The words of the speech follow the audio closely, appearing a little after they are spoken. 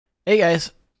Hey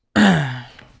guys.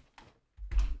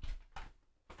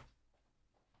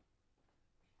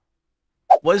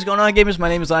 What is going on, gamers? My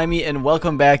name is Limxyy and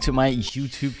welcome back to my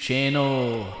YouTube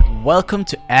channel. Welcome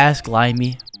to Ask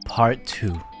Limxyy Part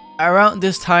 2. Around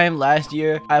this time last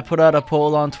year, I put out a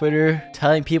poll on Twitter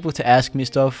telling people to ask me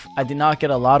stuff. I did not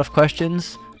get a lot of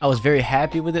questions. I was very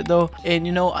happy with it though. And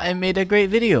you know, I made a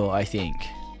great video, I think.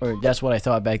 Or that's what I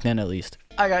thought back then at least.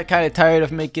 I got kind of tired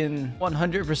of making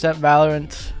 100%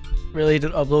 Valorant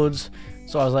related uploads.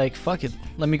 So I was like, fuck it,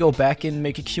 let me go back and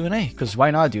make a Q&A, because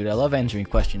why not, dude? I love answering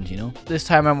questions, you know? This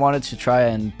time I wanted to try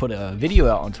and put a video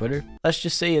out on Twitter. Let's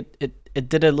just say it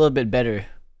did a little bit better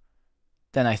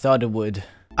than I thought it would.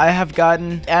 I have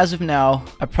gotten, as of now,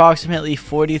 approximately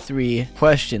 43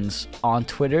 questions on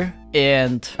Twitter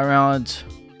and around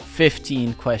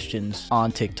 15 questions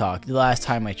on TikTok the last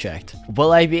time I checked.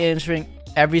 Will I be answering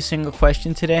every single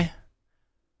question today?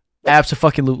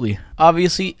 Absolutely.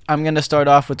 Obviously, I'm gonna start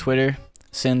off with Twitter,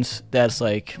 since that's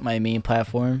like my main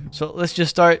platform. So let's just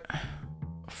start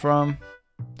from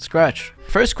scratch.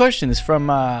 First question is from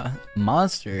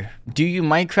Monster. Do you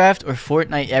Minecraft or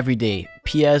Fortnite every day?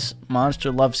 PS,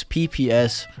 Monster loves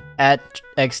PPS. At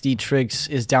XD Tricks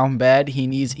is down bad. He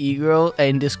needs e-girl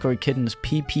and Discord kittens.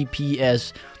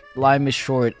 PPPS. Lime is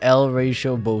short. L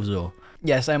ratio bozo.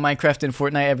 Yes, I Minecraft and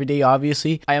Fortnite every day,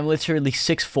 obviously. I am literally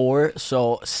 6'4",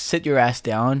 so sit your ass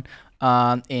down.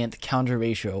 And counter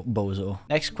ratio bozo.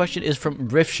 Next question is from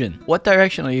Rifshin. What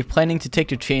direction are you planning to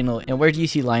take your channel, and where do you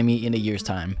see Limxyy in a year's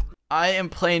time? I am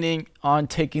planning on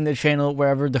taking the channel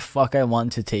wherever the fuck I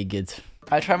want to take it.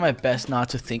 I try my best not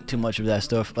to think too much of that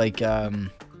stuff, like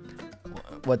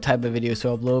what type of videos to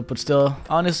upload, but still,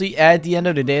 honestly, at the end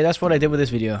of the day, that's what I did with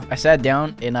this video. I sat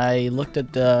down and I looked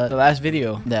at the last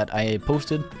video that I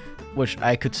posted, which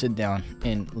I could sit down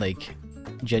and like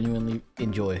genuinely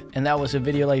enjoy, and that was a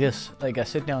video like this, like a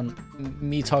sit down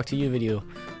me talk to you video,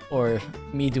 or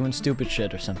me doing stupid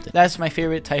shit or something. That's my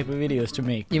favorite type of videos to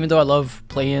make. Even though I love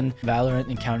playing Valorant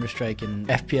and Counter-Strike and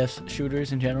FPS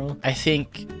shooters in general, I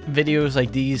think videos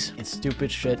like these and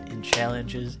stupid shit and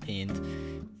challenges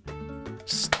and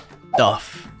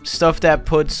stuff that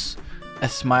puts a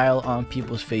smile on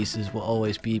people's faces will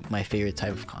always be my favorite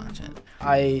type of content.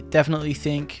 I definitely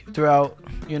think throughout,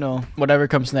 you know, whatever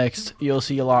comes next, you'll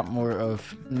see a lot more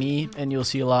of me, and you'll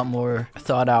see a lot more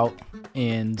thought out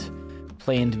and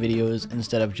planned videos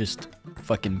instead of just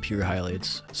fucking pure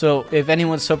highlights. So if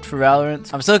anyone's subbed for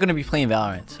Valorant, I'm still gonna be playing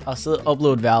Valorant. I'll still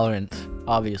upload Valorant,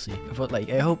 obviously. But like,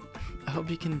 I hope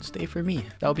you can stay for me.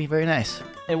 That would be very nice.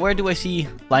 And where do I see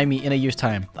Limxyy in a year's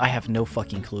time? I have no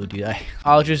fucking clue, dude.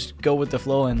 I'll just go with the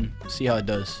flow and see how it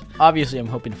does. Obviously, I'm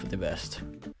hoping for the best.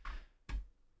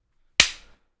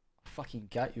 Fucking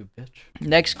got you, bitch.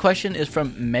 Next question is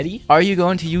from Medi. Are you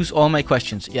going to use all my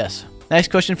questions? Yes. Next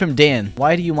question from Dan.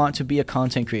 Why do you want to be a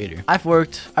content creator? I've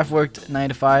worked 9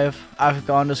 to 5. I've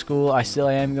gone to school. I still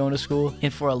am going to school.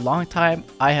 And for a long time,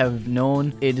 I have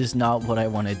known it is not what I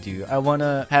want to do. I want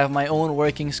to have my own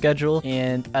working schedule,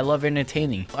 and I love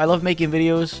entertaining. I love making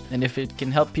videos, and if it can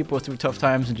help people through tough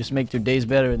times and just make their days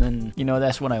better, then, you know,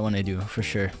 that's what I want to do for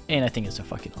sure. And I think it's a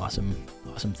fucking awesome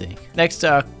thing. Next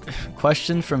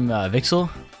question from Vixel,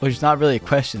 which is not really a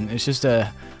question. It's just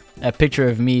a picture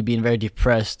of me being very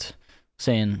depressed,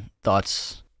 saying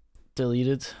thoughts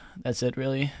deleted. That's it,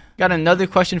 really. Got another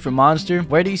question from Monster.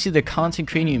 Where do you see the content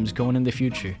craniums going in the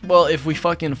future? Well, if we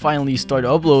fucking finally start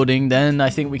uploading, then I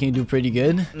think we can do pretty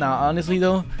good. Now, honestly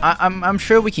though, I'm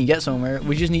sure we can get somewhere.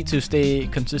 We just need to stay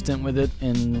consistent with it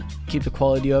and keep the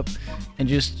quality up and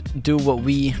just do what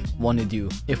we want to do.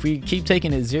 If we keep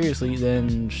taking it seriously,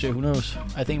 then shit, who knows?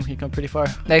 I think we can come pretty far.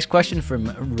 Next question from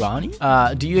Ronnie.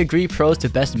 Do you agree Pearl is the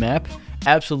best map?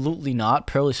 Absolutely not.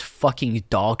 Pearl is fucking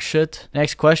dog shit.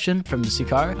 Next question from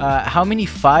Sikar. How many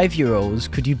 5-year-olds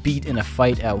could you beat in a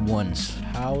fight at once?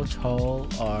 How tall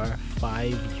are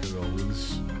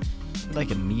 5-year-olds? Like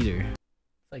a meter.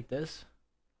 Like this.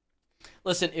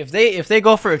 Listen, if they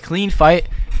go for a clean fight,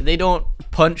 they don't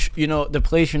punch, you know, the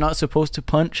place you're not supposed to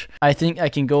punch, I think I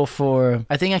can go for,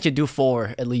 I think I could do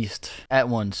 4 at least at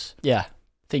once. Yeah.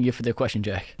 Thank you for the question,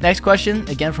 Jack. Next question,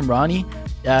 again from Ronnie.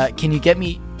 Can you get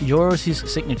me yours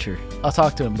signature? I'll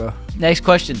talk to him, bro. Next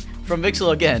question from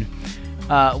Vixel again.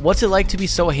 What's it like to be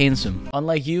so handsome?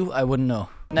 Unlike you, I wouldn't know.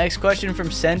 Next question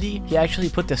from Sandy. He actually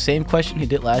put the same question he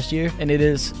did last year, and it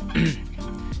is,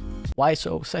 why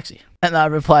so sexy? And I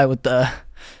reply with the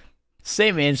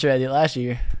same answer I did last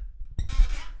year.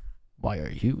 Why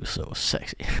are you so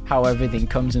sexy? How everything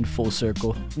comes in full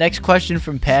circle. Next question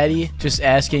from Patty, just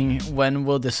asking, when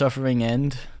will the suffering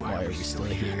end? Why are we still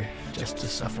here? Just to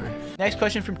suffer. Next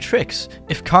question from Trix.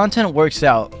 If content works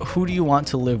out, who do you want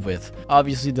to live with?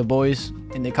 Obviously the boys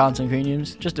in the content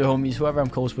craniums, just the homies, whoever I'm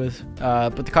close with.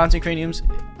 But the content craniums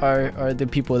are the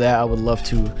people that I would love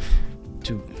to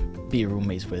be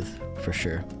roommates with, for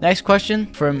sure. Next question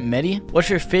from Medi. What's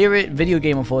your favorite video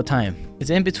game of all time? It's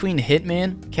in between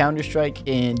Hitman, Counter-Strike,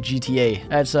 and GTA.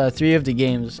 That's 3 of the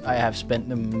games I have spent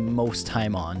the most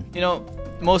time on. You know,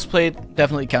 most played,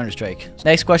 definitely Counter-Strike.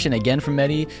 Next question again from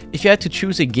Medi. If you had to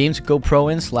choose a game to go pro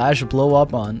in / blow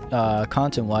up on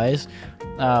content-wise,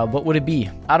 what would it be?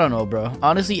 I don't know, bro.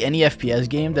 Honestly, any FPS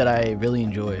game that I really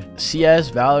enjoy. CS,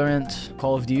 Valorant,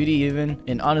 Call of Duty even.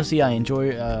 And honestly, I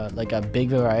enjoy like a big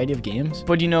variety of games.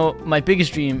 But you know, my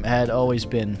biggest dream had always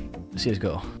been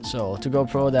CSGO. So to go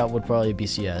pro, that would probably be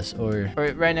CS. Or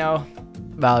right now,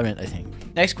 Valorant, I think.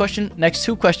 Next question, next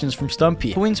 2 questions from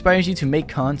Stumpy. Who inspires you to make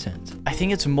content? I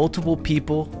think it's multiple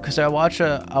people, because I watch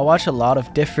a lot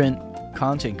of different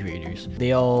content creators.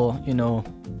 They all, you know,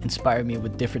 inspire me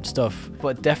with different stuff.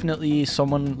 But definitely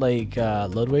someone like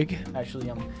Ludwig.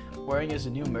 Actually, I'm wearing his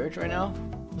new merch right now.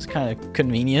 It's kind of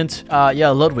convenient. Yeah,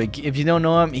 Ludwig. If you don't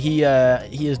know him, he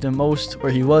is the most, or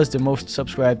he was the most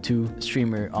subscribed to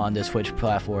streamer on the Twitch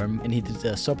platform, and he did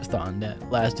a subathon that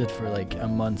lasted for like a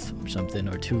month or something,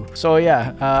 or 2. So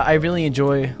yeah, I really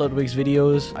enjoy Ludwig's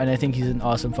videos, and I think he's an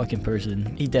awesome fucking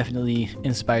person. He definitely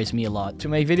inspires me a lot to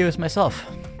make videos myself.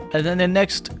 And then the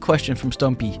next question from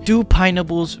Stumpy. Do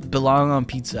pineapples belong on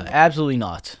pizza? Absolutely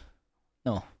not.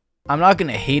 No. I'm not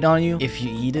gonna hate on you if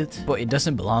you eat it, but it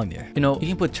doesn't belong there. You know, you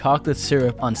can put chocolate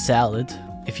syrup on salad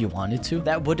if you wanted to.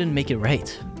 That wouldn't make it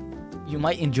right. You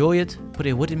might enjoy it, but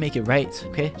it wouldn't make it right,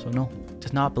 okay? So no, it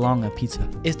does not belong on pizza.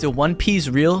 Is the One Piece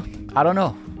real? I don't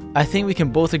know. I think we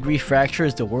can both agree Fracture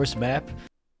is the worst map.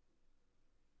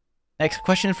 Next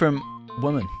question from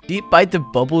Woman. Do you bite the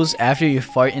bubbles after you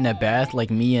fart in a bath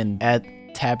like me and at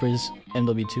Tappers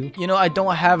MW2? You know, I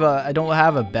don't have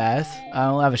a bath. I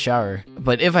don't have a shower.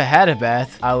 But if I had a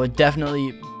bath, I would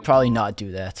definitely probably not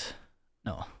do that.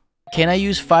 No. Can I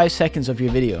use 5 seconds of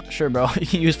your video? Sure, bro. You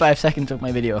can use 5 seconds of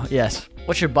my video. Yes.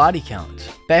 What's your body count?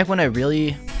 Back when I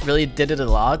really did it a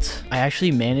lot, I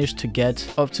actually managed to get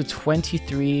up to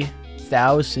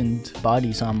 23,000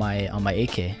 bodies on my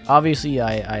AK. Obviously,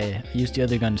 I used the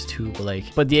other guns too,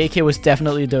 but the AK was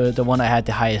definitely the one I had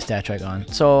the highest stat track on.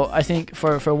 So I think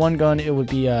for one gun, it would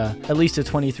be at least a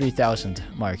 23,000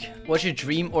 mark. What's your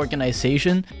dream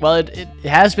organization? Well, it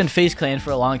has been FaZe Clan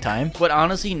for a long time, but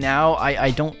honestly now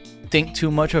I don't think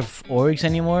too much of orgs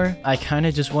anymore. I kind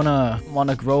of just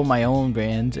wanna grow my own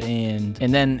brand, and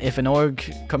then if an org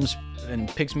comes and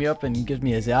picks me up and gives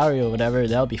me a salary or whatever,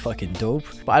 that'll be fucking dope.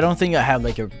 But I don't think I have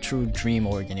like a true dream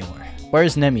org anymore.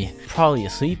 Where's Nemi? Probably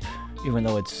asleep, even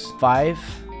though it's 5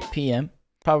 p.m.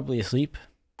 Probably asleep.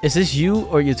 Is this you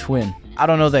or your twin? I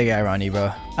don't know that guy, Ronnie,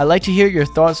 bro. I'd like to hear your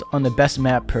thoughts on the best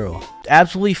map, Pearl.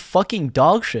 Absolutely fucking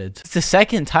dog shit. It's the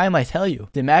second time I tell you.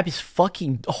 The map is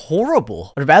fucking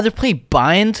horrible. I'd rather play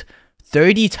Bind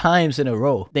 30 times in a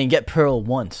row than get Pearl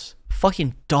once.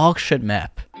 Fucking dog shit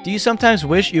map. Do you sometimes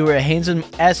wish you were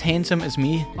as handsome as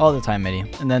me? All the time,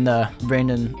 Eddie. And then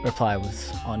Brandon replied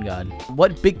with, on God.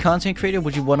 What big content creator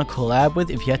would you want to collab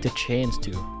with if you had the chance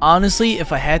to? Honestly,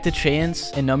 if I had the chance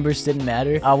and numbers didn't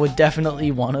matter, I would definitely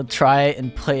want to try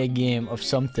and play a game of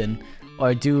something,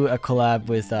 or do a collab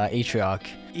with Atrioc.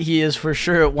 He is for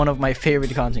sure one of my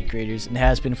favorite content creators and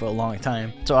has been for a long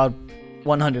time. So I'll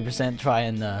 100% try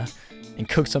and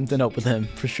cook something up with him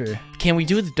for sure. Can we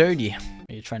do the dirty?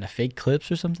 Are you trying to fake clips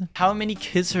or something? How many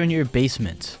kids are in your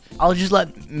basement? I'll just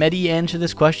let Medi answer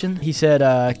this question. He said,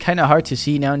 kind of hard to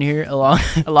see down here.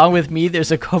 Along with me,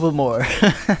 there's a couple more.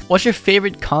 What's your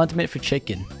favorite condiment for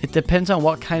chicken? It depends on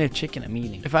what kind of chicken I'm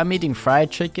eating. If I'm eating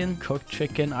fried chicken, cooked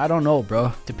chicken, I don't know,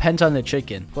 bro. Depends on the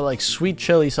chicken. But like sweet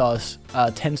chili sauce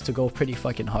tends to go pretty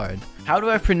fucking hard. How do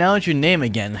I pronounce your name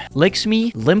again?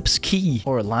 Limxyy,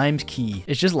 or Limxyy.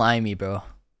 It's just Limey, bro.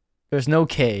 There's no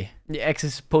K. The X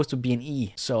is supposed to be an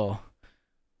E, so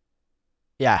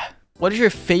yeah. What is your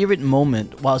favorite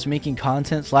moment whilst making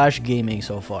content / gaming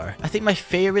so far? I think my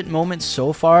favorite moment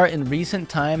so far in recent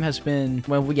time has been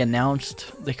when we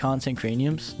announced the content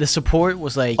craniums. The support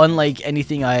was like unlike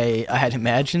anything I had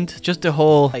imagined. Just the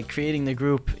whole like creating the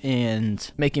group and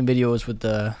making videos with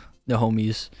the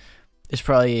homies is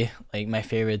probably like my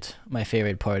favorite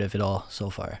part of it all so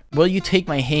far. Will you take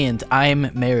my hand?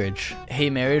 I'm Marriage. Hey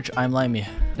Marriage, I'm Limey.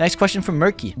 Next question from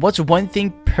Murky. What's one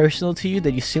thing personal to you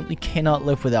that you simply cannot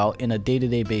live without in a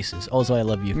day-to-day basis? Also, I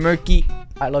love you. Murky,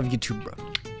 I love you too, bro.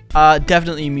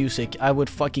 Definitely music. I would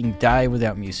fucking die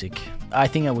without music. I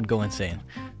think I would go insane.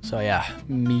 So yeah,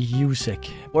 music.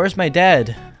 Where's my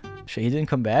dad? Shit, he didn't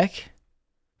come back?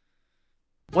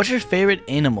 What's your favorite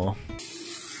animal?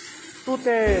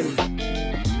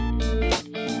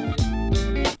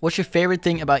 What's your favorite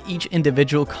thing about each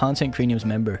individual Content Craniums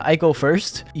member? I go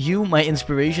first. You, my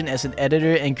inspiration as an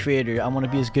editor and creator. I want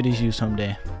to be as good as you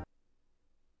someday.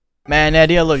 Man,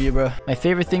 Eddie, I love you, bro. My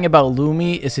favorite thing about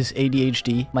Limxyy is his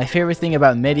ADHD. My favorite thing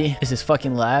about Medi is his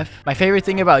fucking laugh. My favorite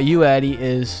thing about you, Eddie,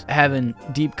 is having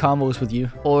deep combos with you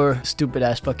or stupid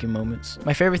ass fucking moments.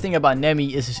 My favorite thing about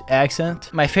Nemi is his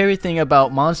accent. My favorite thing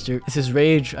about Monster is his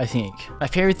rage, I think. My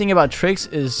favorite thing about Trix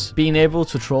is being able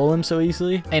to troll him so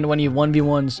easily and when he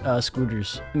 1v1s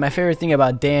scooters. My favorite thing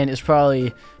about Dan is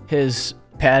probably his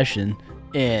passion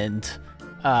and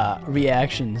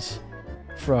reactions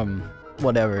from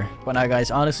whatever. But now,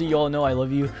 guys, honestly, you all know I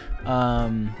love you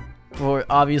for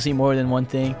obviously more than one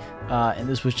thing, and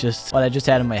this was just what I just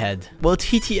had in my head. Will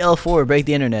TTL4 break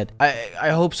the internet? I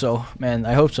hope so, man.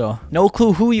 I hope so. No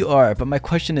clue who you are, but my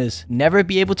question is, never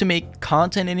be able to make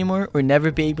content anymore or never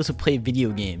be able to play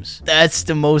video games? That's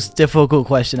the most difficult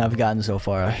question I've gotten so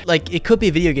far. Like, it could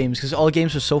be video games because all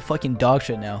games are so fucking dog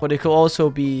shit now, but it could also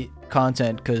be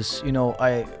content because, you know,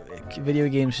 video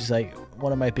games is like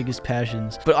one of my biggest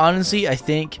passions. But honestly, I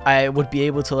think I would be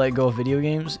able to let go of video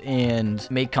games and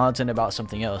make content about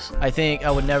something else. I think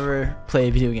I would never play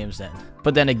video games then.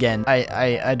 But then again,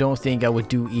 I don't think I would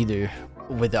do either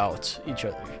without each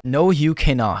other. No, you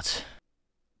cannot.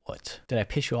 What? Did I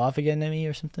piss you off again, Nemi,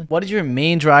 or something? What is your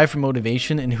main drive for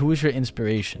motivation and who is your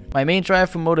inspiration? My main drive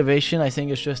for motivation, I think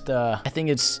it's just, I think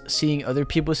it's seeing other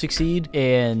people succeed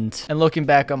and looking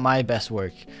back on my best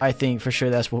work. I think for sure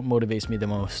that's what motivates me the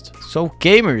most. So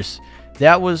gamers,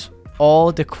 that was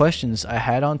all the questions I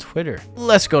had on Twitter.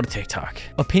 Let's go to TikTok.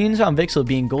 Opinions on Vixel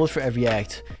being gold for every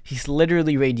act. He's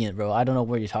literally radiant, bro. I don't know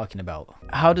what you're talking about.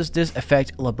 How does this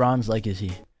affect LeBron's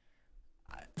legacy?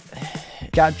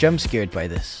 Got jump scared by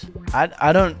this.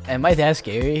 I don't, am I that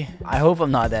scary? I hope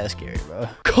I'm not that scary, bro.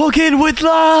 Cooking with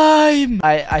lime!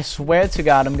 I swear to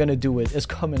God, I'm gonna do it. It's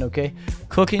coming, okay?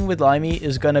 Cooking with Limxyy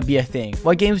is gonna be a thing.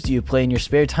 What games do you play in your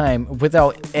spare time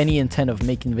without any intent of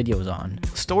making videos on?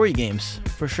 Story games,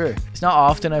 for sure. It's not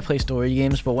often I play story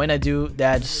games, but when I do,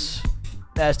 that's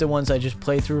the ones I just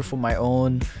play through for my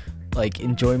own, like,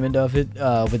 enjoyment of it,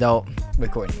 without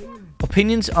recording.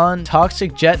 Opinions on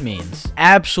toxic jet mains.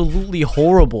 Absolutely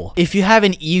horrible. If you have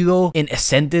an ego in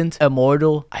Ascendant,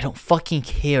 Immortal, I don't fucking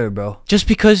care, bro. Just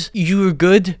because you're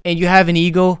good and you have an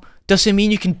ego doesn't mean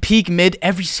you can peak mid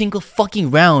every single fucking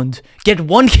round, get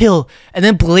one kill, and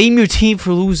then blame your team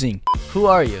for losing. Who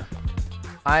are you?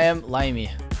 I am Limxyy.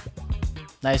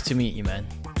 Nice to meet you, man.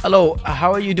 Hello,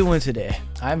 how are you doing today?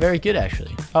 I'm very good,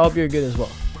 actually. I hope you're good as well.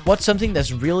 What's something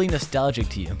that's really nostalgic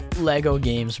to you? Lego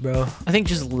games, bro. I think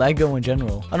just Lego in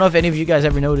general. I don't know if any of you guys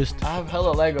ever noticed. I have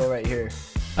hella Lego right here.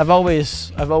 I've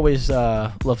always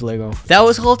loved Lego. That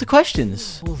was all the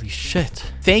questions. Holy shit.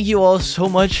 Thank you all so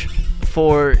much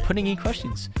for putting in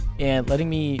questions and letting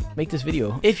me make this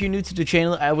video. If you're new to the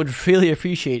channel, I would really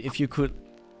appreciate if you could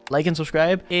like and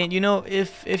subscribe. And you know,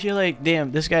 if you're like,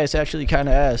 damn, this guy is actually kind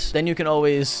of ass, then you can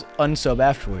always unsub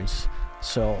afterwards.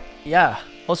 So yeah.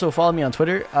 Also follow me on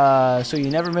Twitter so you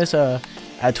never miss a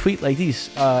tweet like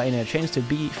these and a chance to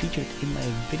be featured in my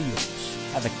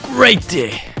videos. Have a great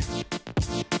day.